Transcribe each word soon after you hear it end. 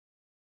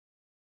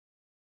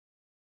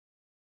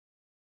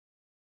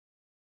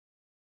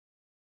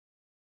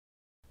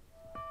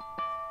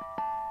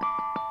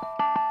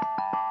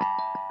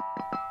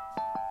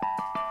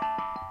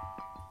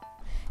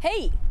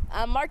Hey,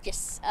 I'm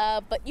Marcus,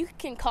 but you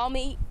can call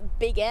me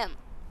Big M.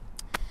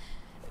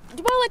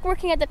 Do I like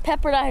working at the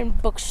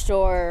Pepperdine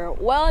bookstore?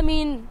 Well, I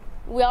mean,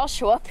 we all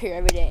show up here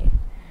every day.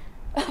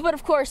 But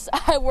of course,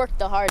 I work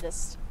the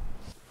hardest.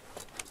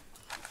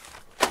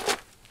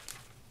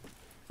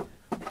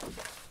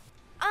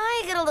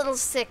 I get a little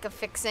sick of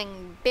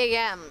fixing Big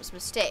M's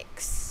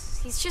mistakes.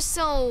 He's just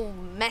so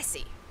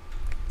messy.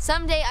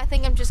 Someday I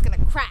think I'm just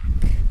gonna crack.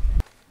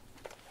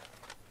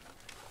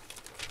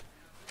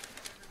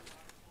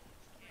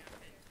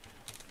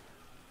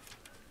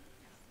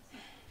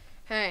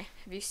 Hey,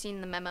 have you seen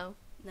the memo?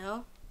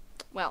 No?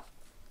 Well,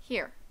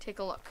 here, take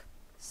a look.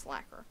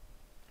 Slacker.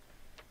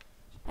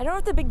 I don't know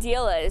what the big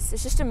deal is.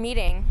 It's just a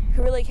meeting.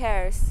 Who really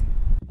cares?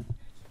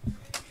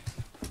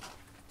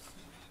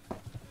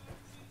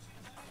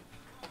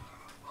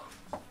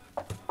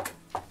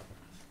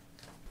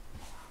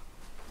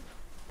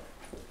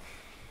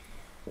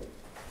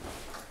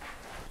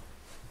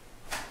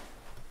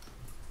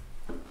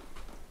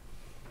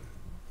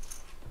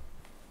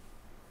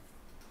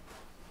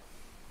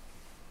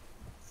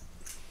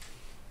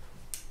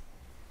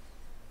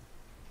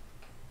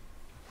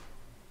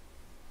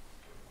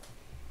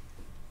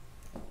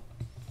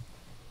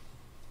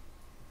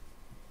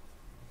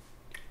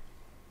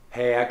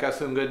 Hey, I got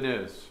some good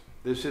news.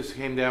 This just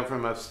came down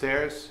from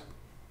upstairs.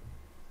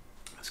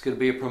 It's going to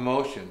be a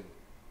promotion.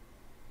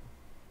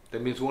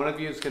 That means one of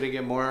you is going to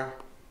get more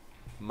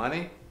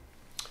money,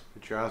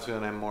 but you're also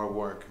going to have more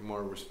work,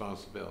 more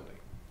responsibility.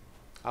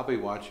 I'll be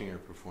watching your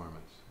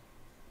performance.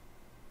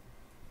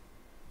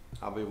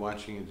 I'll be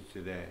watching it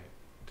today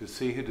to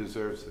see who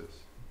deserves this.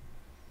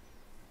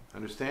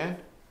 Understand?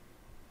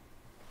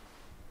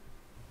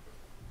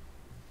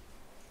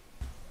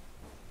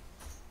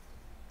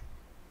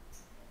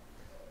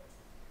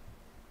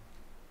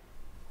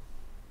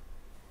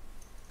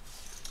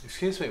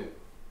 Excuse me,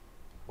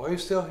 why are you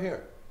still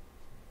here?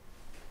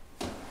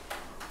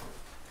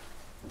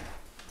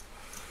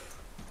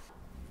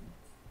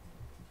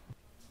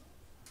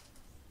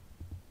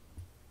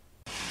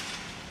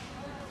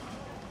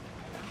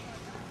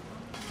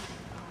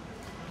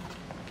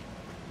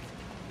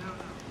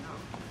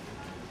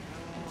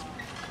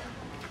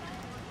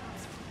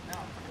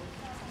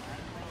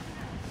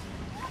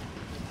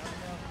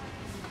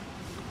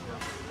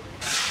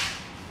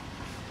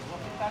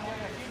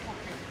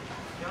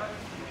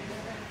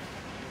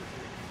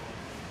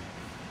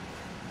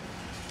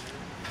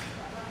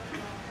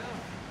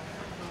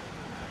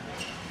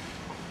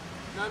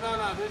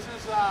 No, this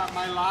is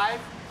my life.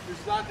 This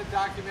is not the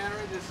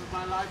documentary. This is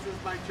my life. This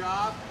is my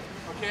job.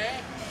 Okay?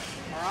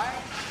 All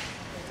right?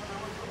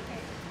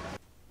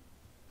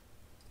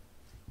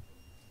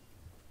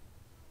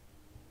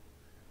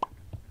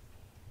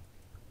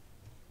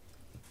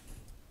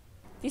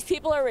 These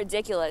people are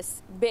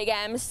ridiculous. Big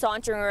M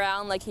sauntering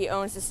around like he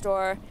owns the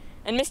store,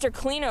 and Mr.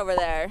 Clean over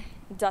there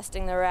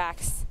dusting the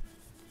racks.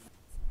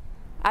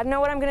 I don't know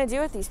what I'm gonna do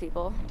with these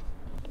people.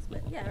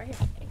 Yeah, right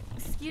here.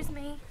 Excuse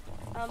me.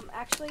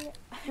 Actually,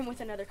 I'm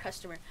with another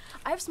customer.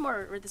 I have some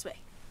more right this way.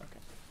 Okay.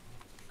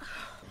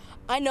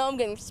 I know I'm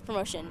getting this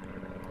promotion.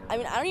 I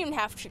mean, I don't even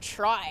have to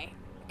try,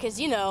 because,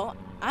 you know,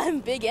 I'm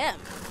Big M.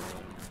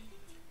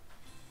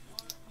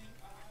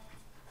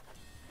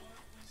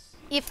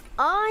 If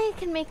I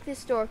can make this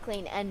store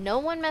clean and no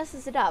one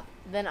messes it up,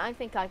 then I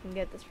think I can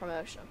get this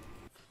promotion.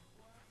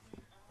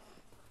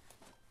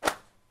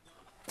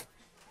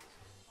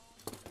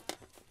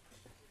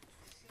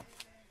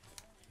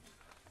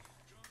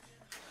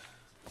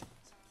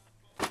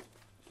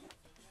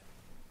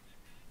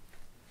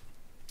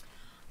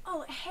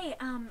 Oh, hey,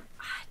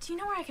 do you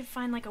know where I could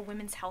find like a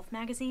women's health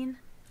magazine?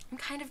 I'm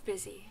kind of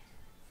busy.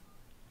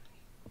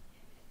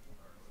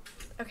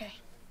 Okay.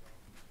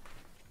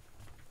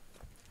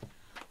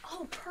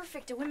 Oh,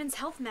 perfect, a women's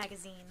health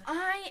magazine.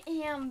 I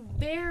am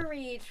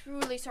very,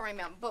 truly sorry,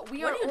 ma'am, but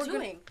we are... What are you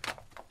doing?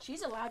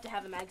 She's allowed to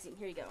have a magazine.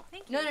 Here you go.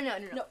 Thank you.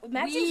 No.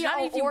 Magazine's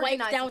not if you wipe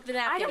down with the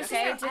napkin, I don't okay?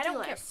 care. I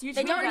don't care. You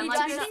They two don't are need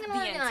like to this be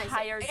the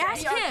entire day.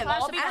 Ask him. All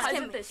Ask because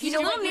him. of this. You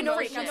know what? stupid I'm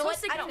notion. so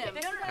sick I of him.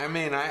 I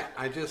mean,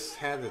 I just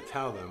had to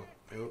tell them.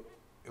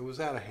 It was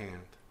out of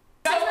hand.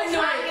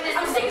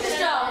 I'm sick of the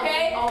show,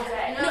 okay? All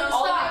day. No,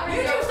 stop.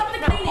 You do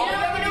something clean. You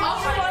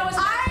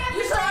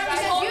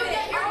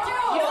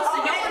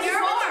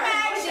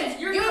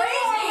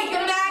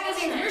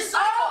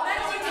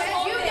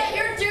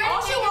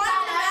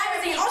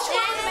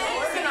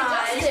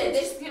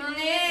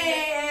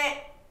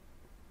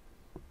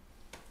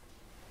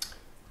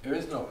There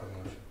is no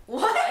promotion.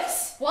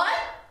 What?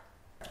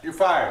 You're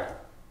fired.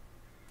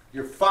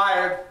 You're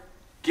fired.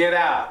 Get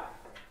out.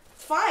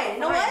 Fine. You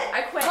know what?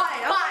 I quit.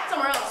 Fine. I'll find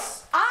somewhere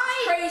else.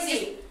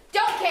 Crazy.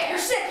 Don't care. You're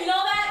sick. You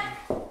know that?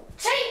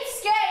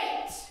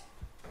 Cheapskate!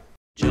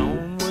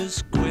 Joan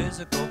was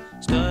quizzical,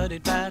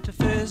 studied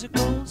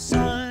metaphysical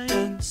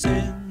science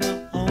in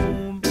the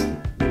home.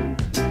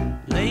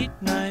 Late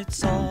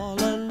nights all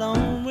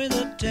alone with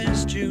a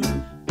test tube.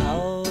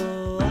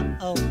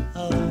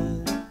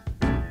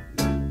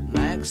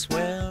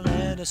 Maxwell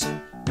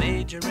Edison,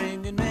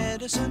 majoring in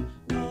medicine,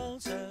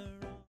 calls her